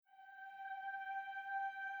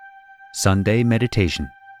Sunday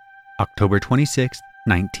Meditation, October 26,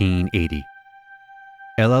 1980.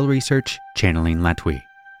 LL Research, channeling Latwii.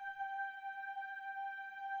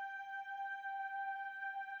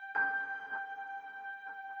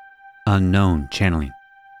 Unknown channeling.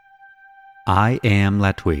 I am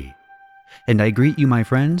Latwii, and I greet you, my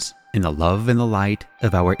friends, in the love and the light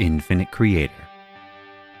of our infinite Creator.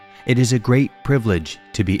 It is a great privilege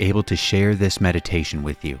to be able to share this meditation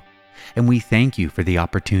with you, and we thank you for the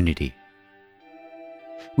opportunity.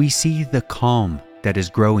 We see the calm that is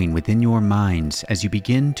growing within your minds as you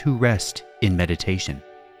begin to rest in meditation,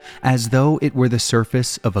 as though it were the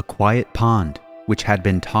surface of a quiet pond which had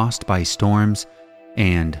been tossed by storms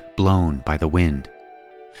and blown by the wind.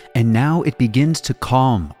 And now it begins to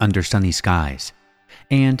calm under sunny skies,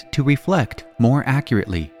 and to reflect more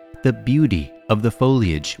accurately the beauty of the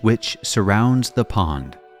foliage which surrounds the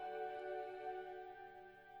pond.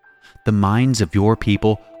 The minds of your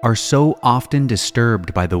people are so often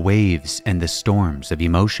disturbed by the waves and the storms of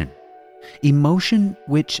emotion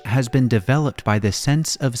which has been developed by the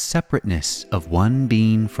sense of separateness of one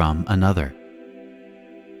being from another.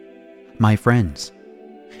 My friends,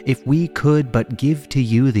 if we could but give to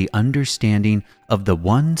you the understanding of the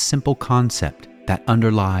one simple concept that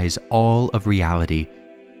underlies all of reality,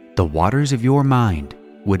 the waters of your mind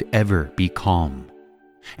would ever be calm,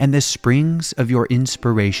 and the springs of your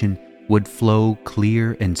inspiration would flow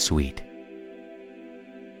clear and sweet.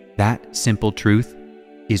 That simple truth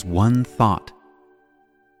is one thought.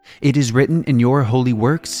 It is written in your holy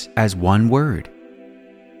works as one word.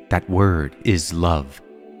 That word is love.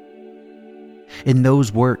 In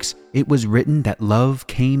those works, it was written that love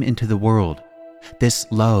came into the world, this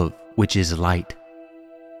love which is light.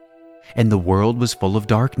 And the world was full of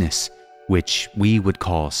darkness, which we would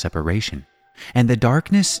call separation, and the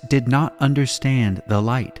darkness did not understand the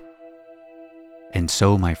light. And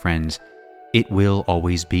so, my friends, it will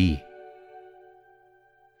always be.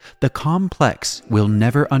 The complex will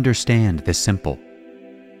never understand the simple.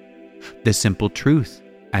 The simple truth,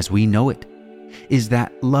 as we know it, is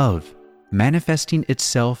that love, manifesting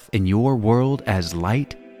itself in your world as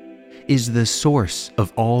light, is the source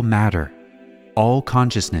of all matter, all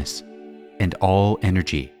consciousness, and all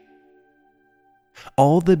energy.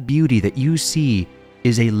 All the beauty that you see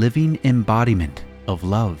is a living embodiment of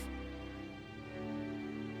love.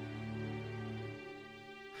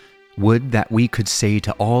 Would that we could say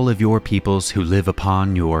to all of your peoples who live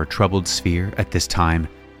upon your troubled sphere at this time,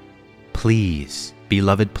 please,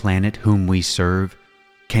 beloved planet whom we serve,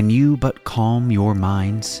 can you but calm your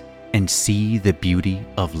minds and see the beauty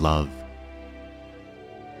of love?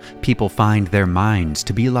 People find their minds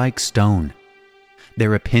to be like stone,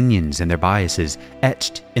 their opinions and their biases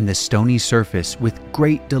etched in the stony surface with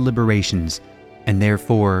great deliberations, and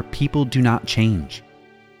therefore people do not change.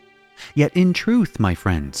 Yet in truth, my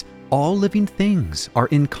friends, all living things are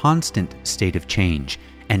in constant state of change,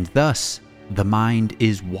 and thus the mind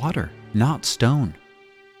is water, not stone.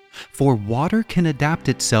 For water can adapt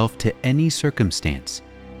itself to any circumstance,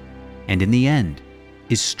 and in the end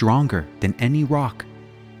is stronger than any rock.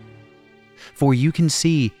 For you can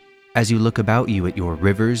see, as you look about you at your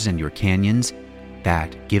rivers and your canyons,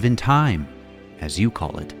 that given time, as you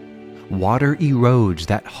call it, water erodes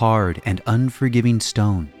that hard and unforgiving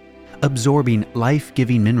stone, absorbing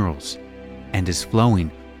life-giving minerals, and is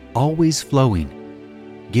flowing, always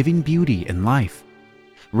flowing, giving beauty and life,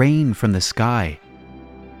 rain from the sky,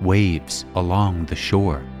 waves along the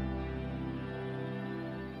shore.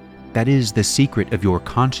 That is the secret of your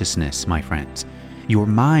consciousness, my friends. Your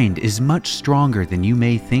mind is much stronger than you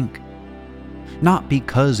may think, not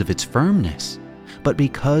because of its firmness, but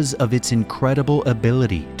because of its incredible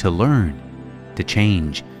ability to learn, to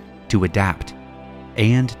change, to adapt,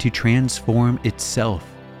 and to transform itself,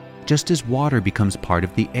 just as water becomes part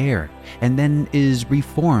of the air and then is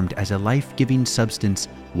reformed as a life-giving substance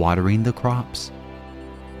watering the crops.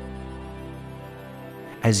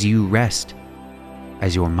 As you rest,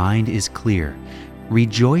 as your mind is clear,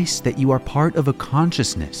 rejoice that you are part of a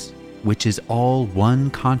consciousness which is all one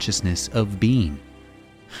consciousness of being,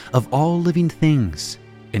 of all living things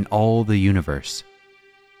in all the universe.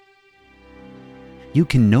 You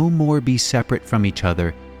can no more be separate from each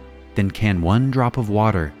other than can one drop of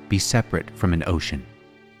water be separate from an ocean.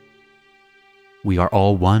 We are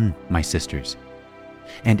all one, my sisters,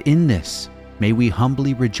 and in this may we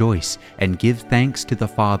humbly rejoice and give thanks to the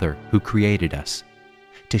Father who created us,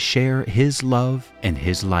 to share His love and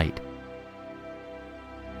His light.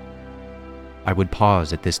 I would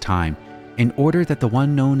pause at this time in order that the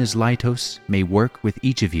one known as Laitos may work with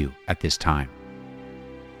each of you at this time.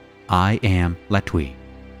 I am Latwii.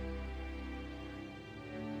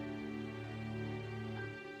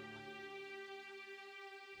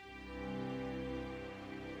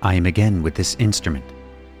 I am again with this instrument.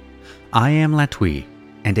 I am Latwii,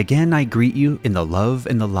 and again I greet you in the love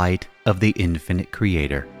and the light of the infinite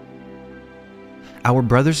Creator. Our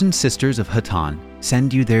brothers and sisters of Hatonn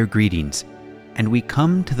send you their greetings, and we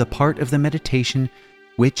come to the part of the meditation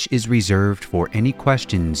which is reserved for any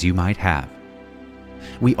questions you might have.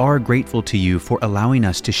 We are grateful to you for allowing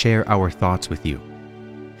us to share our thoughts with you.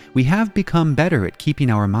 We have become better at keeping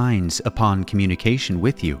our minds upon communication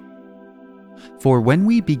with you. For when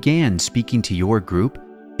we began speaking to your group,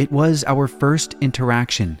 it was our first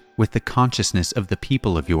interaction with the consciousness of the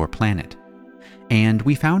people of your planet, and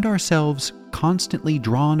we found ourselves constantly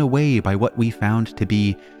drawn away by what we found to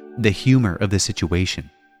be the humor of the situation,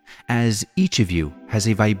 as each of you has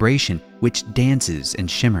a vibration which dances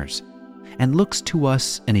and shimmers, and looks to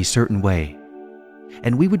us in a certain way.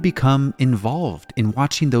 And we would become involved in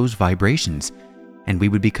watching those vibrations, and we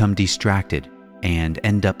would become distracted and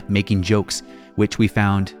end up making jokes which we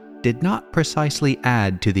found did not precisely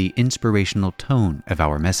add to the inspirational tone of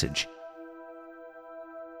our message.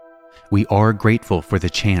 We are grateful for the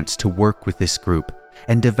chance to work with this group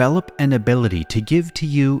and develop an ability to give to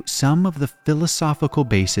you some of the philosophical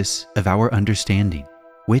basis of our understanding,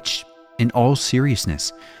 which, in all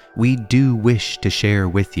seriousness, we do wish to share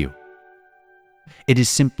with you. It is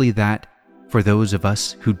simply that, for those of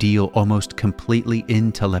us who deal almost completely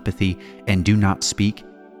in telepathy and do not speak,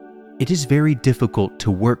 it is very difficult to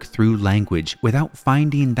work through language without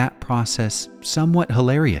finding that process somewhat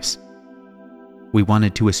hilarious. We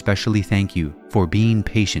wanted to especially thank you for being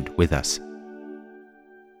patient with us.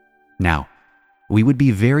 Now, we would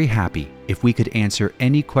be very happy if we could answer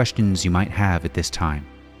any questions you might have at this time.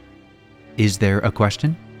 Is there a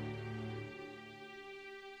question?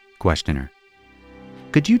 Questioner: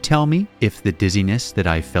 could you tell me if the dizziness that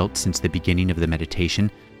I've felt since the beginning of the meditation,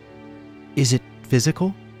 is it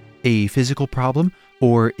physical, a physical problem,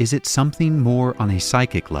 or is it something more on a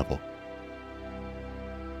psychic level?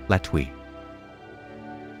 Latwii: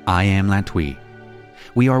 I am Latwii.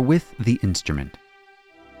 We are with the instrument.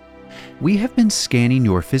 We have been scanning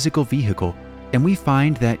your physical vehicle, and we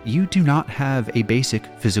find that you do not have a basic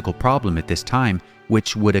physical problem at this time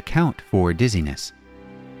which would account for dizziness.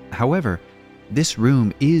 However, this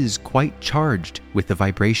room is quite charged with the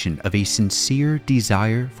vibration of a sincere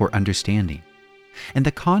desire for understanding, and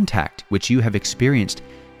the contact which you have experienced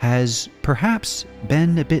has perhaps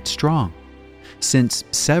been a bit strong, since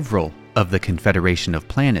several of the Confederation of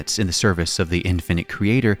Planets in the service of the Infinite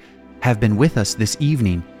Creator have been with us this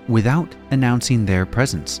evening without announcing their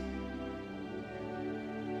presence.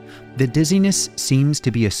 The dizziness seems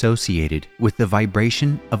to be associated with the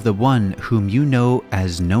vibration of the one whom you know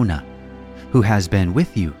as Nona, who has been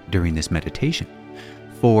with you during this meditation,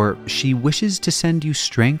 for she wishes to send you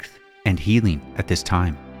strength and healing at this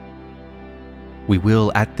time. We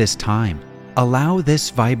will at this time allow this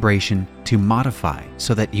vibration to modify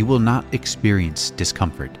so that you will not experience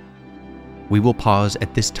discomfort. We will pause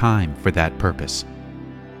at this time for that purpose.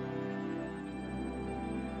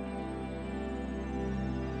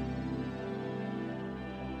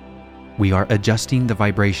 We are adjusting the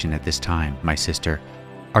vibration at this time, my sister.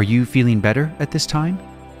 Are you feeling better at this time?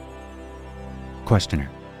 Questioner: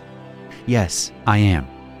 yes, I am.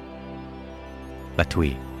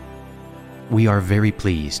 Latwii: we are very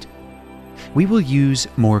pleased. We will use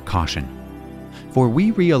more caution, for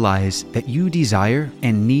we realize that you desire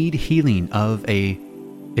and need healing of a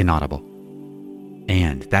inaudible,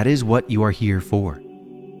 and that is what you are here for.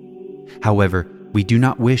 However, we do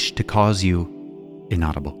not wish to cause you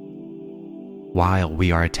inaudible while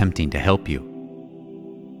we are attempting to help you.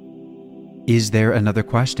 Is there another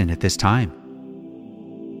question at this time?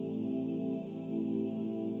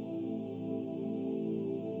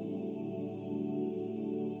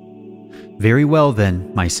 Very well then,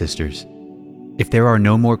 my sisters. If there are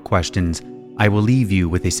no more questions, I will leave you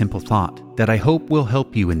with a simple thought that I hope will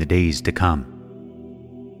help you in the days to come.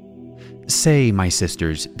 Say, my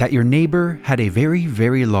sisters, that your neighbor had a very,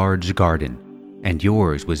 very large garden, and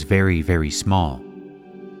yours was very, very small.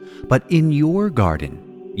 But in your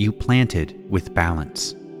garden, you planted with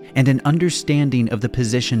balance and an understanding of the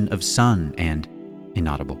position of sun and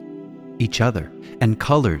inaudible, each other, and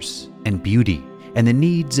colors and beauty, and the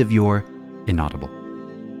needs of your inaudible.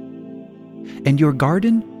 And your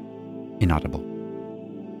garden, inaudible,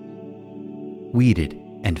 weeded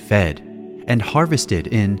and fed and harvested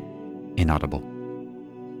in inaudible,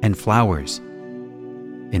 and flowers,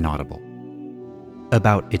 inaudible,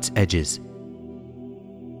 about its edges.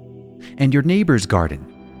 And your neighbor's garden,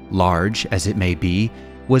 large as it may be,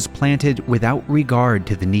 was planted without regard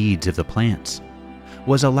to the needs of the plants,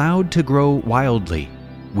 was allowed to grow wildly,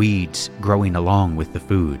 weeds growing along with the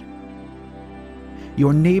food.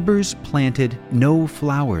 Your neighbors planted no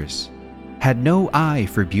flowers, had no eye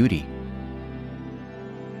for beauty.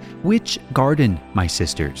 Which garden, my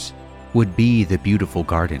sisters, would be the beautiful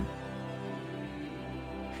garden?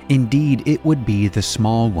 Indeed, it would be the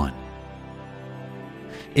small one.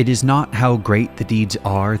 It is not how great the deeds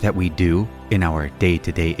are that we do in our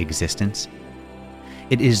day-to-day existence.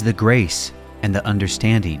 It is the grace and the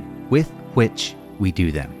understanding with which we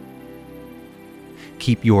do them.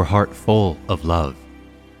 Keep your heart full of love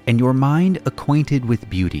and your mind acquainted with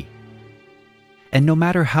beauty. And no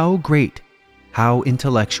matter how great, how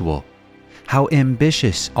intellectual, how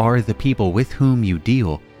ambitious are the people with whom you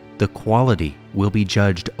deal, the quality will be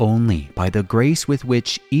judged only by the grace with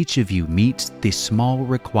which each of you meets the small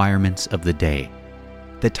requirements of the day,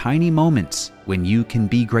 the tiny moments when you can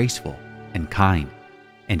be graceful and kind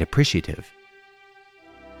and appreciative.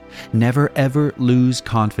 Never ever lose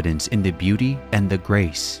confidence in the beauty and the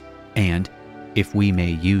grace and, if we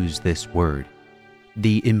may use this word,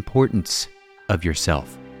 the importance of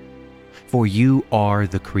yourself. For you are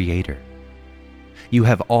the Creator. You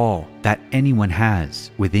have all that anyone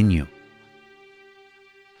has within you.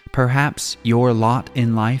 Perhaps your lot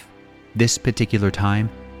in life, this particular time,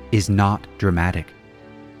 is not dramatic.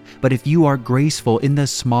 But if you are graceful in the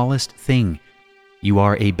smallest thing, you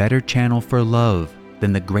are a better channel for love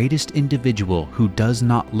than the greatest individual who does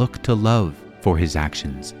not look to love for his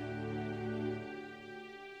actions.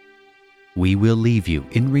 We will leave you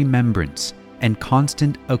in remembrance and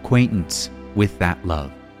constant acquaintance with that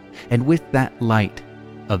love and with that light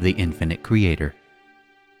of the infinite Creator.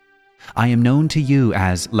 I am known to you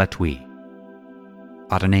as Latwii.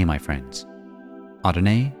 Adonai, my friends.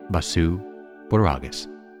 Adonai Basu Boragis.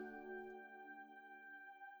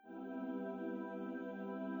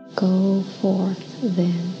 Go forth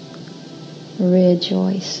then,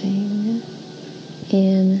 rejoicing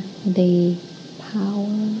in the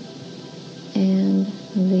power and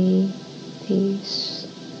the peace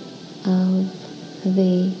of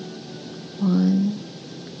the one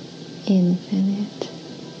infinite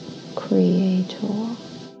Creator.